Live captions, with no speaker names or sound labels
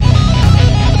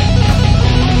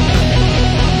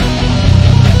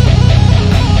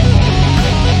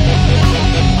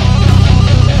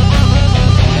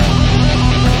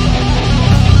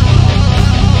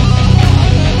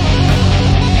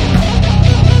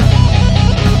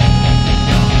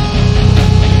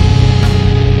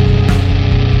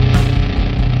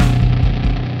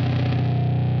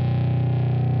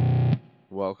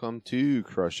welcome to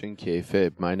Crushing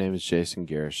Kayfabe. My name is Jason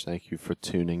Garish. Thank you for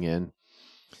tuning in.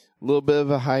 A little bit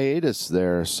of a hiatus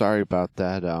there. Sorry about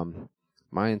that.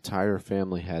 My entire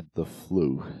family had the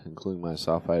flu, including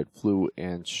myself. I had flu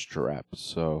and strep,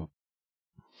 so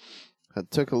I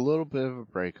took a little bit of a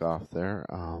break off there.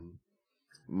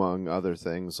 Among other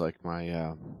things, like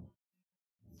my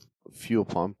fuel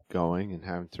pump going and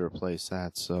having to replace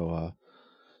that. So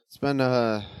it's been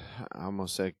I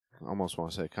almost want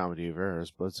to say comedy of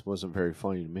errors, but it wasn't very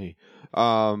funny to me.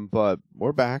 But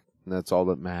we're back, and that's all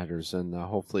that matters. And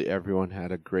hopefully everyone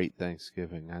had a great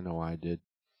Thanksgiving. I know I did.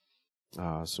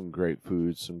 Some great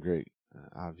food, some great,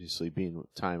 obviously being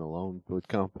time alone with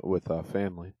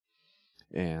family,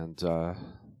 and yeah,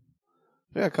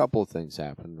 a couple of things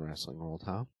happened in the wrestling world,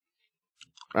 huh?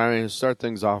 I mean, to start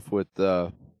things off with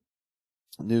the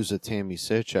news of Tammy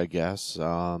Sitch, I guess.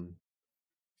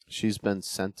 She's been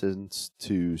sentenced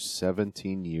to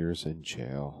 17 years in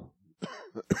jail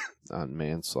on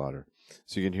manslaughter.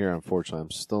 So you can hear, unfortunately,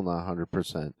 I'm still not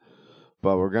 100%.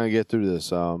 But we're going to get through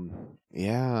this.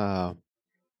 Yeah.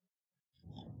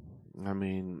 I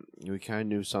mean, we kind of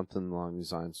knew something along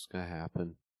these lines was going to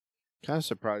happen. Kind of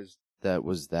surprised that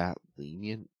was that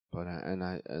lenient. But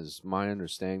as my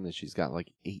understanding, that she's got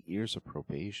like 8 years of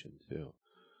probation, too.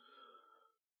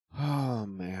 Oh,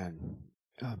 man.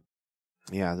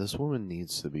 Yeah, this woman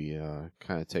needs to be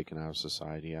kind of taken out of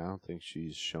society. I don't think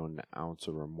she's shown an ounce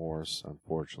of remorse,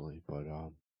 unfortunately, but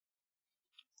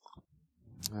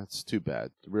that's too bad.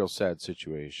 Real sad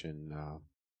situation.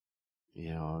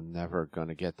 Never going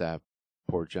to get that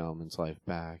poor gentleman's life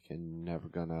back, and never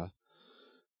going to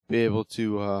be able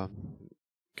to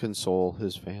console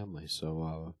his family.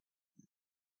 So,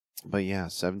 but yeah,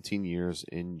 17 years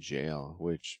in jail,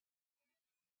 which...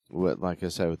 like I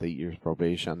said, with 8 years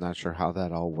probation, I'm not sure how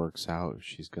that all works out. If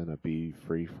she's gonna be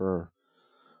free for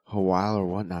a while or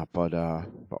whatnot, but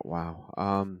wow.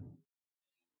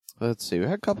 Let's see. We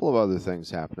had a couple of other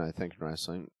things happen, I think, in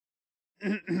wrestling.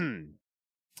 Let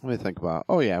me think about.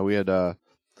 Oh yeah, we had a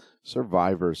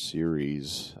Survivor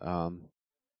Series. All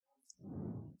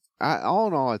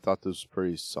in all, I thought this was a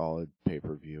pretty solid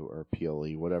pay-per-view, or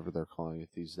PLE, whatever they're calling it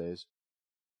these days.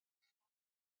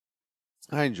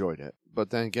 I enjoyed it,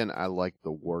 but then again, I like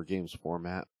the War Games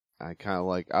format. I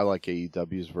like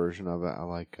AEW's version of it. I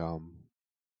like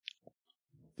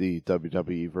the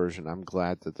WWE version. I'm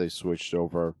glad that they switched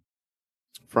over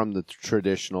from the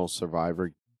traditional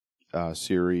Survivor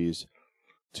series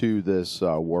to this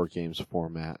War Games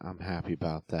format. I'm happy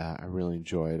about that. I really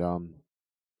enjoyed.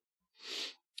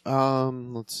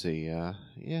 Let's see. Yeah,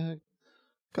 a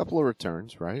couple of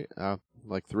returns, right?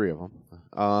 Like 3 of them.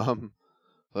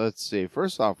 Let's see.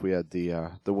 First off, we had the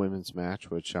women's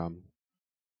match, which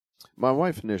my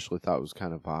wife initially thought was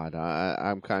kind of odd.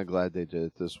 I'm kind of glad they did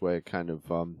it this way. It kind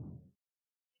of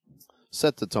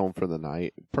set the tone for the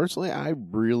night. Personally, I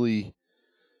really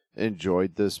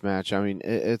enjoyed this match. I mean,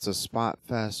 it's a spot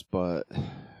fest, but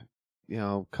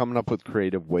coming up with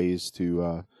creative ways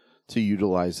to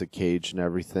utilize the cage and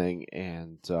everything,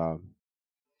 and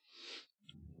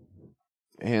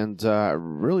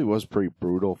really was pretty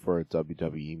brutal for a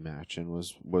WWE match, and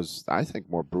was I think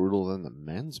more brutal than the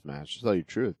men's match, to tell you the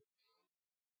truth.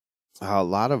 A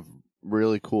lot of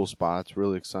really cool spots,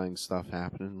 really exciting stuff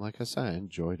happening. Like I said, I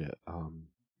enjoyed it.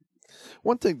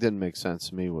 One thing didn't make sense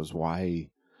to me was why.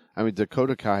 I mean,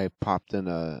 Dakota Kai popped in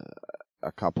a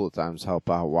couple of times to help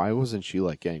out. Why wasn't she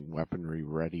like getting weaponry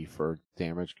ready for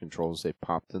damage controls? They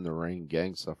popped in the ring,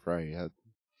 getting stuff right.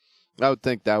 I would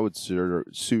think that would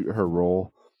suit her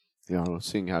role,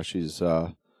 seeing how she's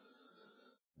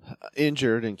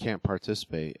injured and can't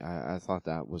participate. I thought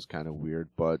that was kind of weird,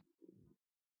 but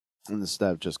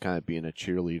instead of just kind of being a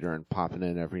cheerleader and popping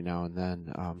in every now and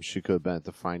then, she could have been a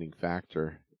defining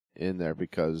factor in there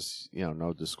because,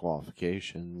 no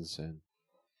disqualifications.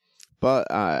 But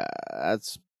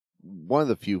that's one of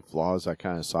the few flaws I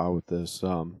kind of saw with this.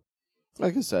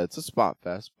 Like I said, it's a spot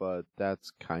fest, but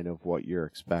that's kind of what you're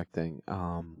expecting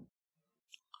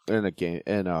in a game,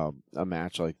 in a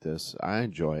match like this. I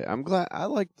enjoy it. I'm glad. I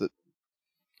like the.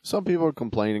 Some people are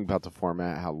complaining about the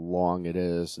format, how long it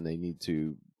is, and they need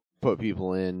to put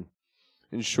people in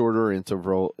shorter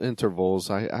intervals.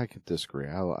 I could disagree.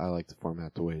 I like the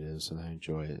format the way it is, and I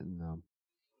enjoy it. And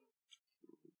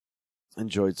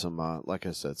enjoyed some, like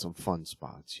I said, some fun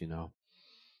spots. We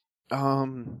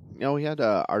had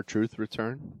R-Truth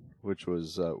return, which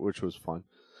was fun.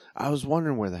 I was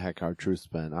wondering where the heck R-Truth's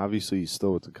been. Obviously, he's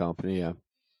still with the company.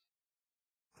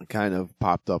 Kind of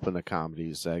popped up in a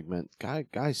comedy segment.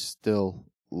 Guy still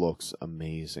looks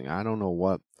amazing. I don't know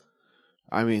what.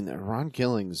 I mean, Ron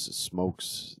Killings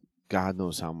smokes God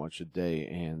knows how much a day,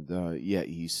 and yet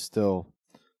he still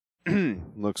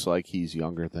looks like he's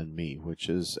younger than me, which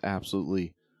is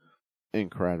absolutely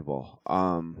incredible.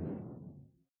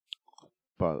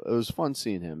 But it was fun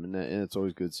seeing him, and it's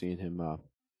always good seeing him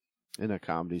in a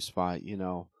comedy spot.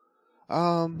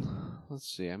 Let's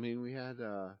see. I mean, we had.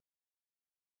 I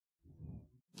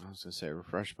was gonna say,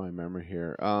 refresh my memory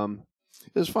here.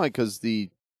 It was fun because the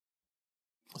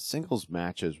singles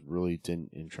matches really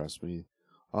didn't interest me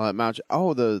all that much.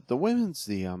 Oh, the women's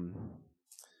I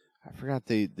forgot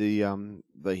the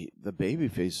baby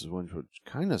faces ones, which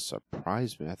kind of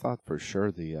surprised me. I thought for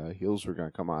sure the heels were gonna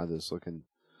come out of this looking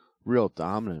real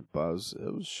dominant, but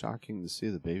it was shocking to see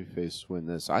the baby faces win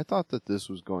this. I thought that this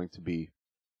was going to be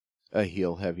a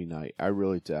heel heavy night. I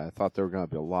really did. I thought there were gonna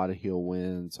be a lot of heel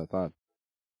wins. I thought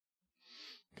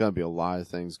gonna be a lot of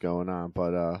things going on,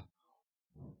 but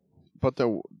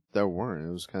there weren't.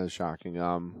 It was kind of shocking.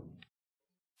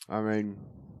 I mean,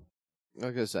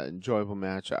 like I said, enjoyable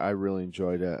match. I really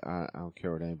enjoyed it. I don't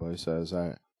care what anybody says.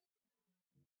 I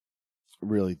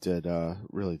really did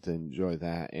enjoy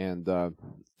that. And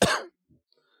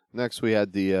next we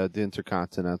had the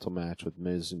Intercontinental match with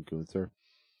Miz and Gunther.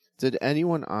 Did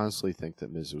anyone honestly think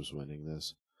that Miz was winning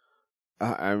this?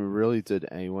 I really did.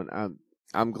 Anyone?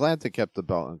 I'm glad they kept the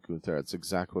belt on Gunther. That's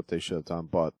exactly what they should have done.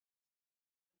 But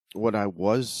what I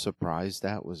was surprised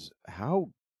at was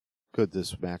how good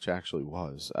this match actually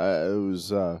was. It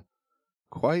was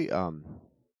quite a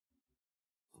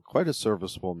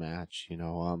serviceable match.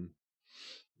 I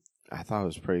thought it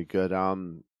was pretty good.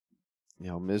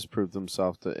 Miz proved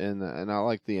himself and I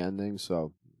like the ending.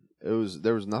 So there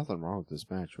was nothing wrong with this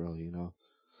match, really. Of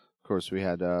course, we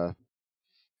had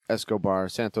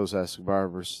Santos Escobar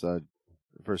versus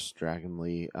Dragon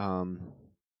Lee.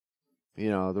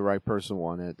 The right person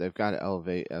won it. They've got to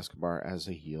elevate Escobar as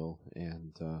a heel,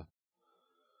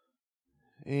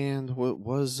 and what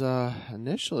was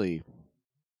initially,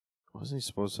 wasn't he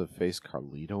supposed to face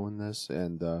Carlito in this,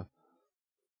 and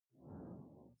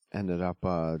ended up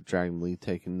Dragon Lee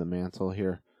taking the mantle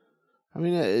here. I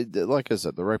mean, like I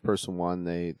said, the right person won.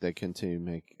 They continue to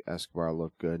make Escobar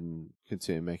look good and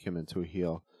continue to make him into a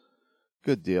heel.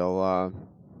 Good deal.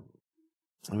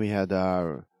 We had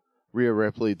Rhea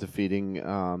Ripley defeating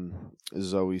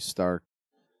Zoe Stark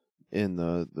in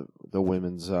the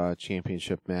women's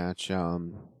championship match.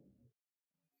 I'm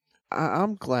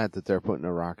glad that they're putting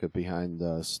a rocket behind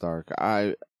Stark.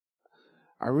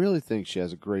 I really think she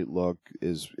has a great look,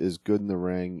 is good in the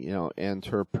ring, and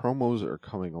her promos are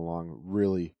coming along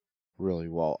really, really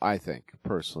well. I think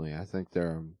personally, I think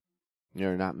they're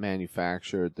not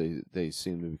manufactured. They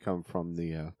seem to come from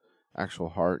the actual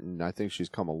heart, and I think she's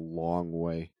come a long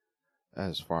way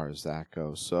as far as that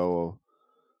goes. So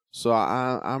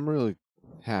I'm really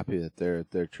happy that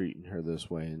they're treating her this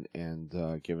way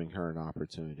and giving her an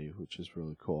opportunity, which is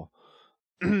really cool.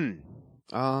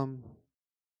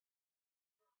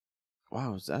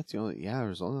 Wow, is that the only? Yeah,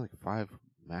 there's only like 5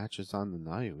 matches on the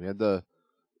night. We had the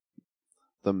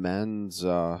men's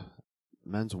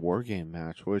war game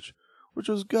match, which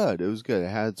was good. It was good. It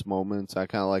had its moments. I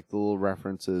kind of like the little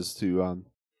references to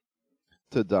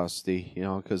Dusty,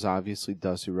 because obviously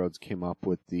Dusty Rhodes came up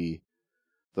with the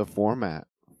format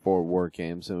for war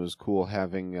games, and it was cool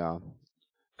having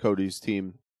Cody's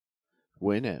team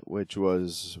win it, which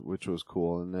was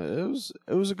cool, and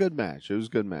it was a good match. It was a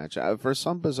good match. For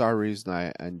some bizarre reason,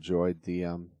 I enjoyed the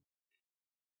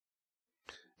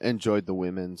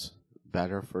women's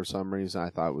better. For some reason, I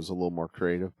thought it was a little more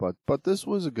creative, but this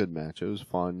was a good match. It was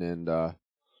fun,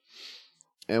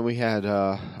 and we had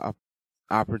a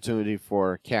opportunity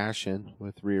for cash in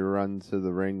with Rhea run to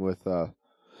the ring with the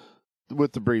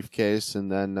briefcase,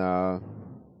 and then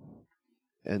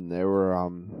and they were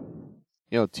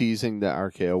teasing that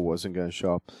RKO wasn't going to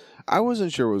show up. I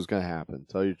wasn't sure what was going to happen,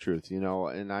 tell you the truth,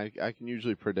 and I can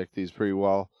usually predict these pretty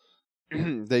well.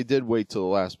 They did wait till the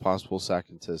last possible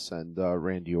second to send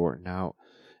Randy Orton out,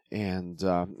 and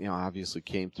obviously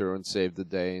came through and saved the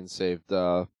day and saved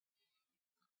the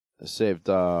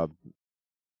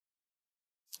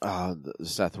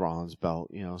Seth Rollins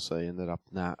belt, so he ended up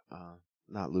not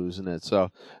losing it. So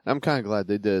I'm kind of glad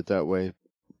they did it that way.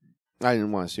 I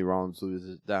didn't want to see Rollins lose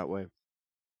it that way.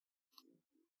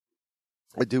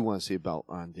 I do want to see a belt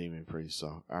on Damian Priest,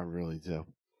 so I really do.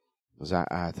 Because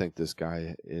I think this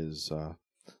guy is,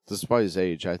 despite his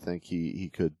age, I think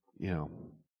he could,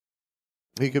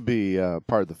 he could be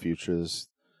part of the future.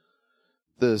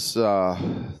 This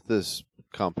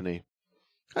company.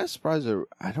 I'm surprised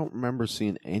I don't remember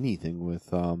seeing anything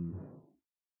with LA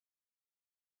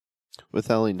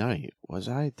Knight.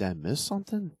 Did I miss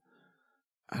something?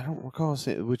 I don't recall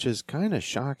seeing, which is kind of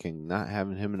shocking, not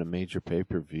having him in a major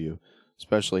pay-per-view,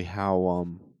 especially how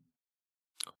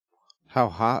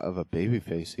hot of a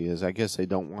babyface he is. I guess they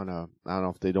don't want to. I don't know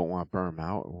if they don't want to burn him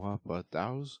out or what, but that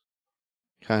was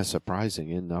kind of surprising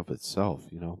in and of itself.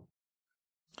 But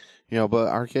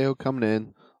RKO coming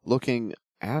in looking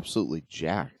absolutely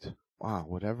jacked. Wow,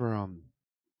 whatever.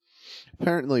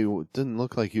 Apparently it didn't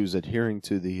look like he was adhering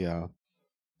to the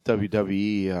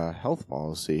WWE health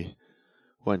policy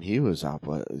when he was out,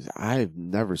 but I've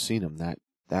never seen him that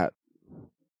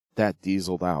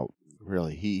dieseled out.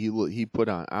 Really, he put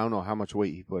on. I don't know how much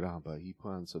weight he put on, but he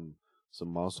put on some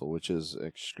muscle, which is an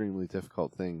extremely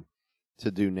difficult thing to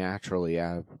do naturally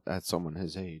at someone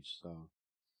his age. So,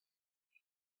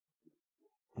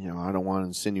 I don't want to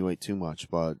insinuate too much,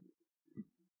 but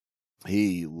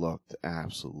he looked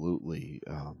absolutely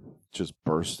just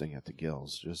bursting at the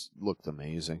gills. Just looked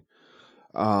amazing.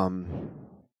 Like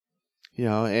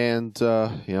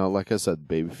I said,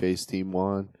 babyface team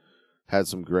won. Had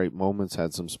some great moments,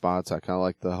 had some spots. I kind of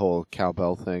like the whole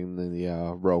cowbell thing in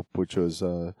the rope, which was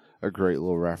a great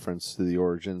little reference to the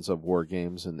origins of War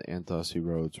Games and Dusty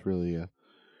Rhodes. Really a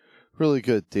really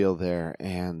good deal there,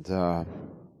 and I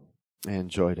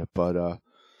enjoyed it. But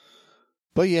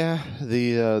yeah,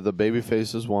 the baby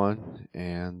faces won,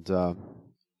 and it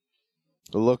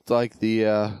looked like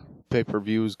the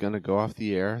pay-per-view was going to go off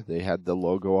the air. They had the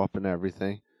logo up and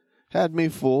everything. Had me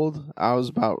fooled. I was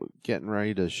about getting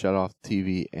ready to shut off the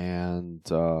TV, and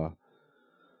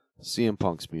CM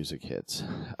Punk's music hits.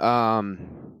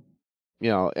 Anybody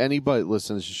that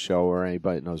listens to the show or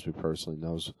anybody that knows me personally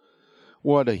knows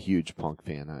what a huge Punk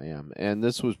fan I am. And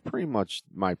this was pretty much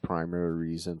my primary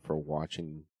reason for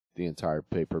watching the entire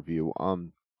pay-per-view.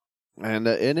 And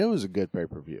it was a good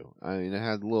pay-per-view. I mean, it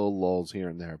had little lulls here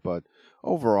and there, but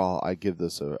overall, I give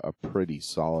this a pretty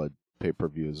solid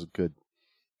pay-per-view. It's a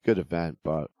good event,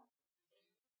 but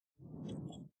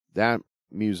that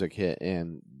music hit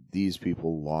and these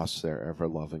people lost their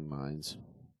ever-loving minds,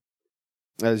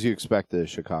 as you expect the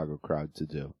Chicago crowd to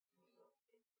do.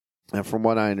 And from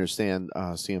what I understand,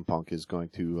 CM Punk is going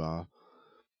to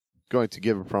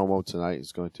give a promo tonight.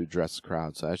 He's going to address the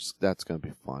crowd, so that's going to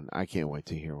be fun. I can't wait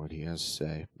to hear what he has to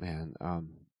say, man.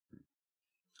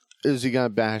 Is he going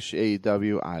to bash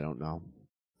AEW? I don't know.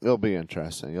 It'll be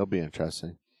interesting.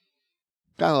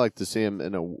 Kind of like to see him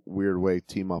in a weird way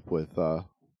team up with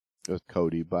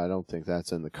Cody, but I don't think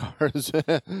that's in the cards.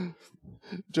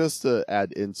 Just to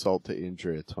add insult to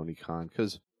injury at Tony Khan,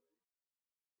 because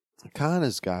Khan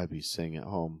has got to be sitting at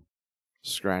home,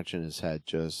 scratching his head,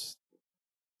 just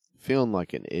feeling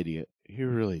like an idiot. He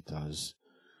really does.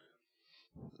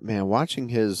 Man, watching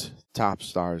his top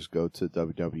stars go to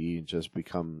WWE and just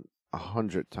become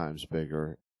 100 times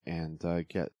bigger and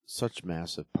get such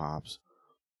massive pops,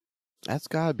 that's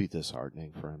got to be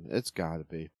disheartening for him. It's got to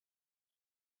be.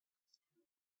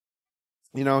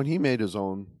 And he made his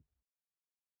own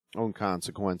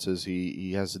consequences.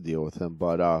 He has to deal with them,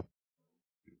 but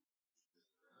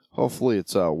hopefully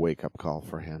it's a wake-up call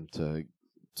for him to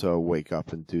wake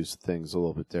up and do things a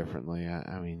little bit differently.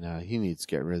 I mean, he needs to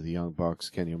get rid of the Young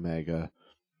Bucks, Kenny Omega,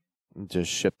 and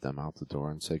just ship them out the door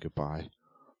and say goodbye.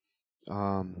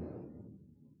 I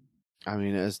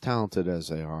mean, as talented as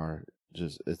they are,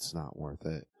 it's not worth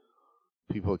it.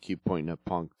 People keep pointing at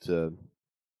Punk to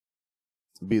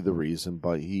be the reason,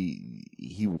 but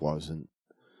he wasn't.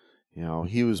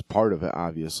 He was part of it,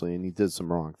 obviously, and he did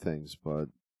some wrong things, but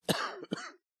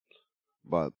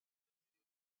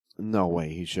no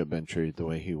way he should have been treated the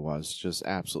way he was. Just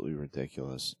absolutely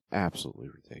ridiculous. Absolutely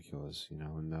ridiculous,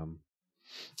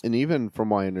 and even from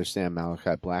what I understand,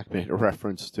 Malachi Black made a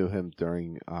reference to him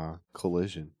during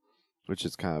Collision, which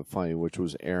is kind of funny, which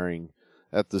was airing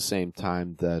at the same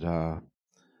time that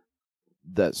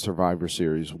that Survivor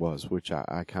Series was, which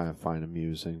I kind of find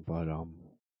amusing, but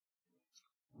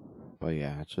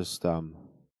yeah, just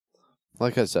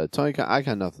like I said, Tony, I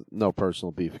got no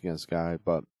personal beef against the guy,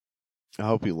 but I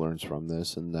hope he learns from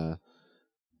this and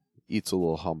eats a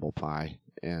little humble pie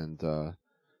and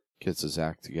gets his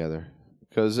act together.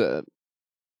 Because there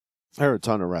are a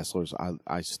ton of wrestlers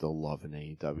I still love in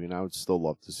AEW, and I would still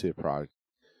love to see a product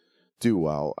do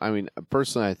well. I mean,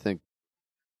 personally, I think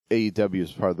AEW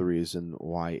is part of the reason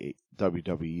why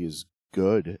WWE is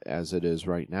good as it is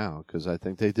right now, because I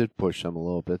think they did push them a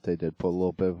little bit. They did put a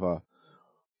little bit of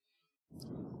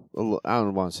I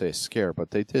don't want to say a scare,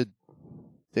 but they did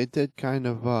kind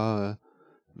of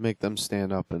make them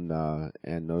stand up and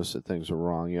notice that things were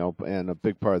wrong, And a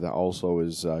big part of that also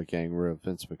is getting rid of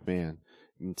Vince McMahon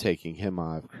and taking him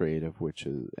out of creative,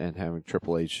 and having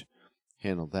Triple H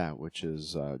handle that, which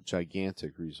is a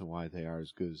gigantic reason why they are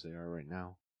as good as they are right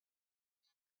now.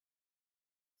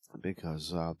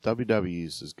 because WWE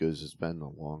is as good as it's been in a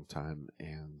long time,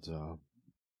 and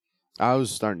I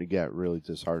was starting to get really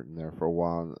disheartened there for a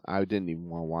while. I didn't even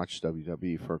want to watch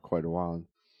WWE for quite a while. And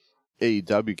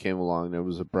AEW came along, and it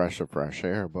was a breath of fresh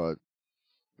air. But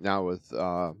now with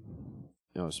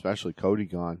especially Cody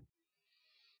gone,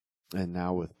 and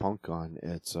now with Punk gone,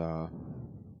 it's I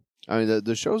mean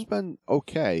the show's been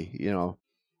okay,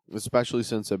 especially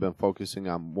since I've been focusing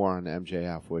on more on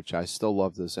MJF, which I still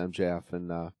love this MJF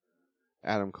and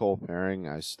Adam Cole pairing.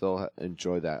 I still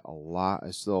enjoy that a lot.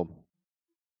 MJF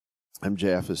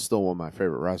is still one of my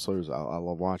favorite wrestlers. I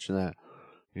love watching that,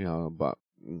 but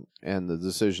and the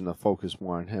decision to focus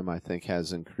more on him, I think,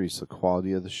 has increased the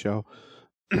quality of the show.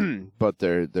 But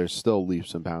they're still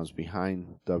leaps and bounds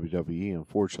behind WWE,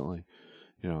 unfortunately,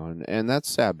 and that's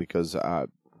sad because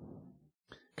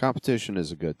competition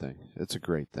is a good thing. It's a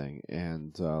great thing,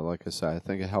 and like I said, I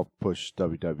think it helped push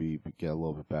WWE to get a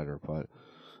little bit better.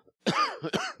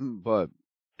 But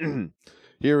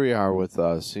here we are with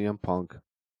CM Punk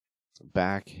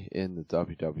back in the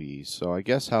WWE. So I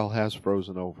guess hell has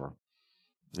frozen over,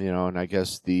 and I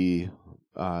guess the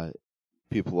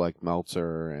people like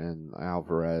Meltzer and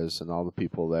Alvarez and all the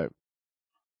people that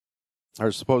are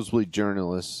supposedly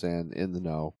journalists and in the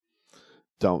know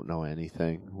don't know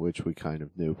anything, which we kind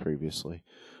of knew previously.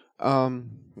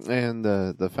 And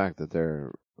the fact that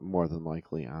they're more than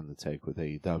likely on the take with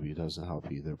AEW doesn't help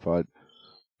either. But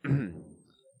and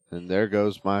there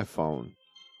goes my phone.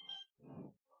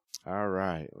 All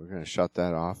right, we're gonna shut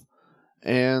that off.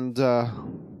 And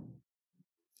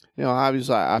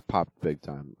obviously I popped big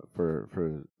time for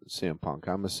CM Punk.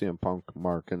 I'm a CM Punk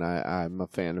mark, and I'm a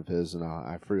fan of his, and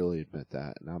I freely admit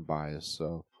that, and I'm biased,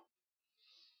 so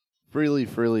freely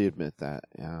admit that.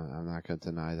 Yeah, I'm not gonna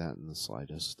deny that in the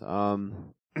slightest.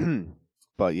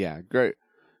 But yeah, great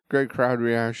crowd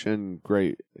reaction,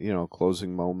 great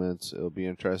closing moments. It'll be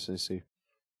interesting to see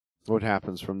what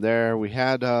happens from there. We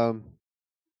had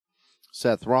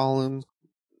Seth Rollins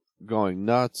going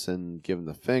nuts and giving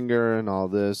the finger and all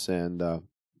this, and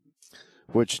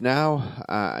which now,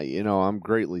 I'm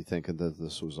greatly thinking that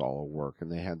this was all a work,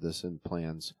 and they had this in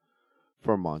plans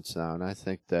for months now, and I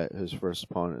think that his first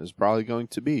opponent is probably going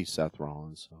to be Seth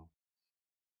Rollins. So,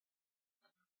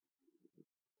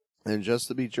 and just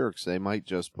to be jerks, they might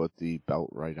just put the belt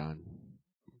right on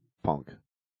Punk.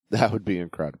 That would be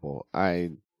incredible.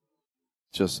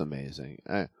 Just amazing.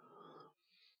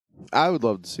 I would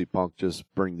love to see Punk just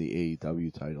bring the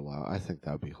AEW title out. I think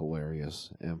that would be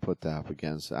hilarious, and put that up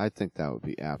against. I think that would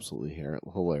be absolutely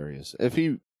hilarious. If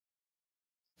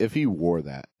he wore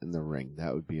that in the ring,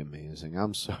 that would be amazing.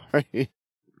 I'm sorry,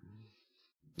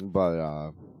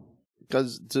 but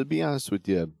because to be honest with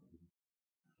you,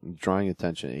 drawing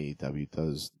attention to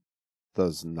AEW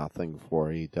does nothing for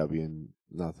AEW and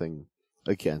nothing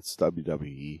against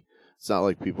WWE. It's not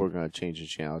like people are going to change the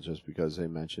channel just because they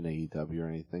mention AEW or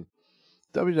anything.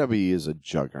 WWE is a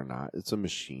juggernaut. It's a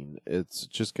machine. It's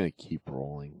just going to keep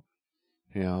rolling.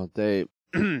 They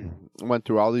went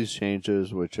through all these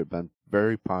changes, which have been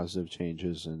very positive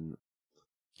changes, and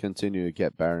continue to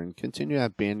get better and continue to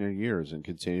have banner years and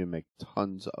continue to make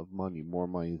tons of money, more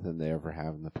money than they ever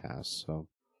have in the past. So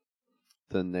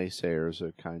the naysayers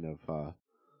are kind of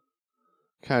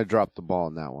dropped the ball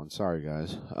on that one. Sorry,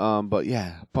 guys. But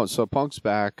yeah, so Punk's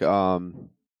back.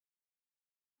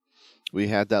 We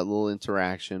had that little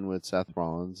interaction with Seth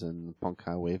Rollins, and Punk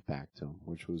kind of waved back to him,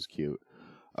 which was cute.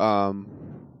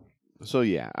 So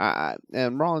yeah,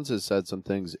 and Rollins has said some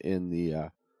things in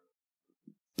the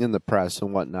press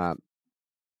and whatnot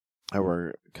that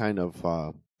were kind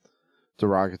of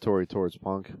derogatory towards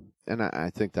Punk, and I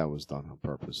think that was done on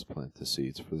purpose to plant the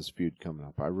seeds for this feud coming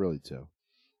up. I really do.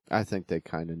 I think they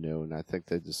kind of knew, and I think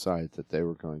they decided that they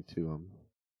were going to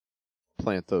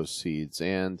plant those seeds.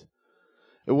 And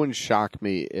it wouldn't shock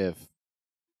me if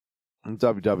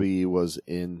WWE was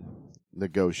in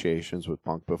negotiations with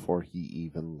Punk before he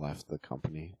even left the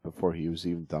company, before he was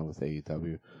even done with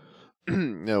AEW.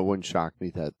 It wouldn't shock me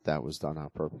that was done on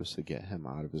purpose to get him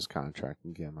out of his contract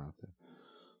and get him out there.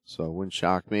 So it wouldn't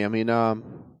shock me. I mean,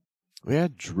 we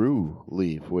had Drew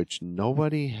leave, which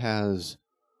nobody has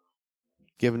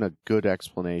given a good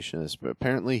explanation of this, but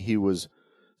apparently he was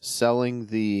selling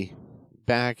the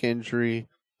back injury.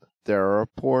 There are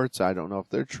reports, I don't know if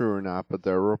they're true or not, but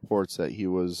there are reports that he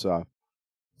was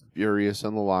furious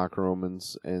in the locker room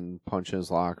and punched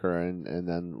his locker and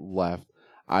then left.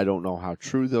 I don't know how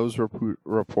true those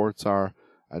reports are.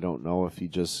 I don't know if he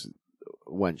just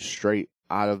went straight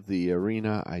out of the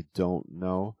arena. I don't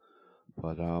know.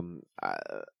 But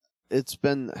it's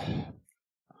been...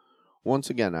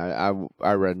 Once again,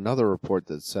 I read another report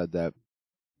that said that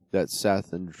that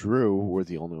Seth and Drew were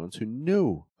the only ones who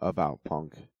knew about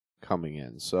Punk coming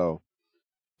in. So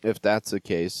if that's the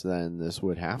case, then this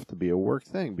would have to be a work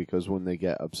thing, because when they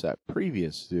get upset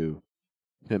previous to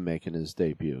him making his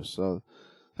debut. So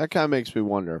that kind of makes me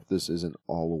wonder if this isn't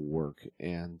all a work.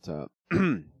 And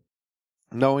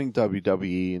knowing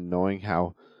WWE and knowing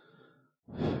how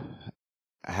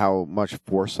much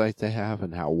foresight they have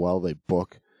and how well they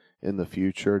book in the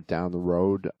future down the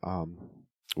road,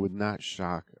 would not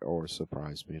shock or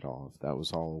surprise me at all if that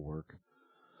was all a work.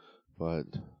 But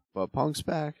Punk's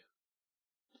back.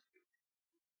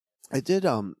 I did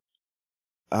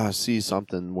see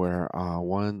something where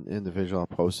one individual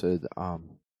posted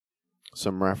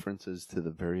some references to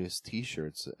the various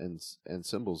T-shirts and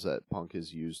symbols that Punk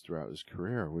has used throughout his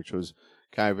career, which was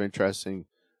kind of interesting.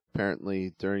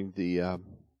 Apparently, during the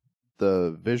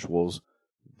visuals,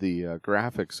 the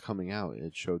graphics coming out,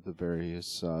 it showed the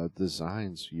various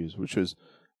designs used, which was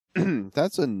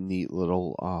that's a neat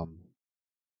little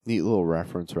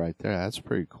reference right there. That's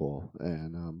pretty cool.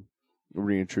 And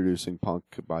reintroducing Punk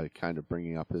by kind of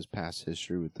bringing up his past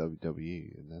history with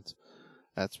WWE, and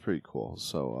that's pretty cool.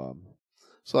 So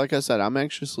like I said, I'm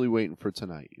anxiously waiting for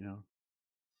tonight,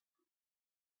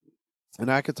 And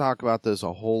I could talk about this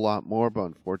a whole lot more, but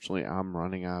unfortunately I'm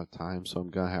running out of time, so I'm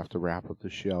gonna have to wrap up the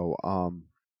show.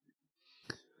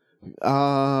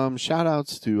 Shout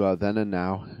outs to Then and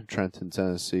Now, Trenton,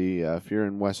 Tennessee. If you're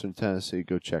in Western Tennessee,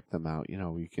 go check them out.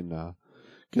 You can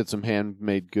get some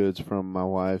handmade goods from my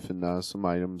wife and some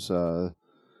items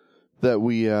that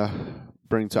we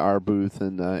bring to our booth,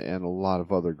 and a lot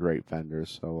of other great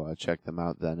vendors. So check them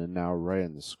out. Then and Now, right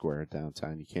in the square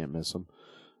downtown. You can't miss them.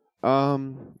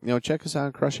 Check us out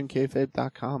on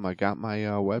crushingkayfabe.com. I got my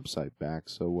website back,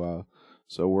 so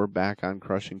we're back on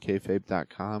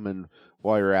crushingkayfabe.com, and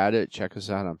while you're at it, check us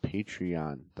out on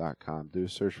patreon.com. Do a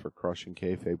search for Crushing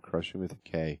Kayfabe, Crushing with a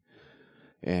K.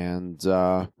 And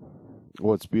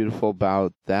what's beautiful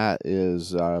about that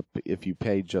is if you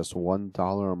pay just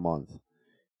 $1 a month,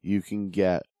 you can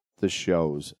get the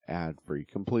shows ad-free,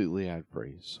 completely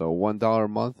ad-free. So $1 a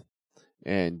month,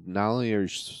 and not only are you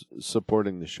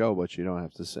supporting the show, but you don't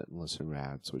have to sit and listen to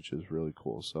ads, which is really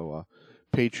cool. So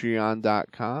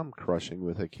patreon.com, Crushing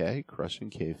with a K, Crushing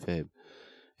Kayfabe.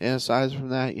 And aside from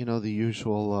that, the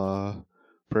usual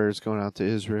prayers going out to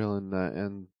Israel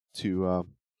and to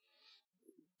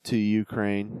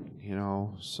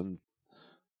Ukraine. Some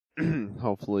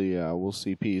hopefully we'll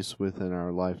see peace within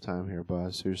our lifetime here, but I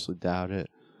seriously doubt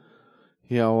it.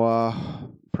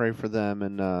 Pray for them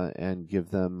and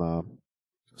give them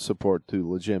support to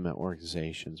legitimate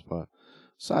organizations. But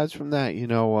aside from that,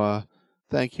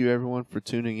 thank you everyone for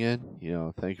tuning in.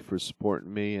 Thank you for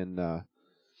supporting me,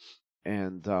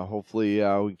 and hopefully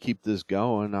we keep this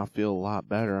going. I'll feel a lot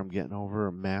better. I'm getting over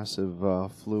a massive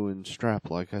flu and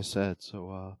strep, like I said.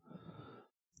 So,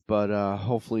 but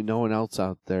hopefully no one else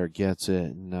out there gets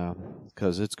it, and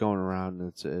because it's going around,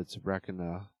 it's wrecking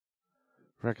a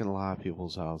lot of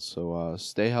people's house. So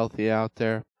stay healthy out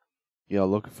there.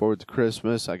 Looking forward to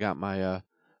Christmas. I got my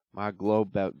my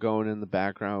globe going in the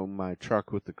background, my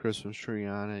truck with the Christmas tree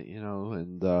on it,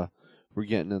 and we're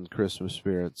getting in the Christmas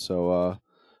spirit. So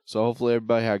hopefully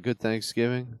everybody had a good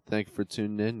Thanksgiving. Thank you for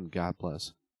tuning in, and God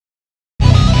bless.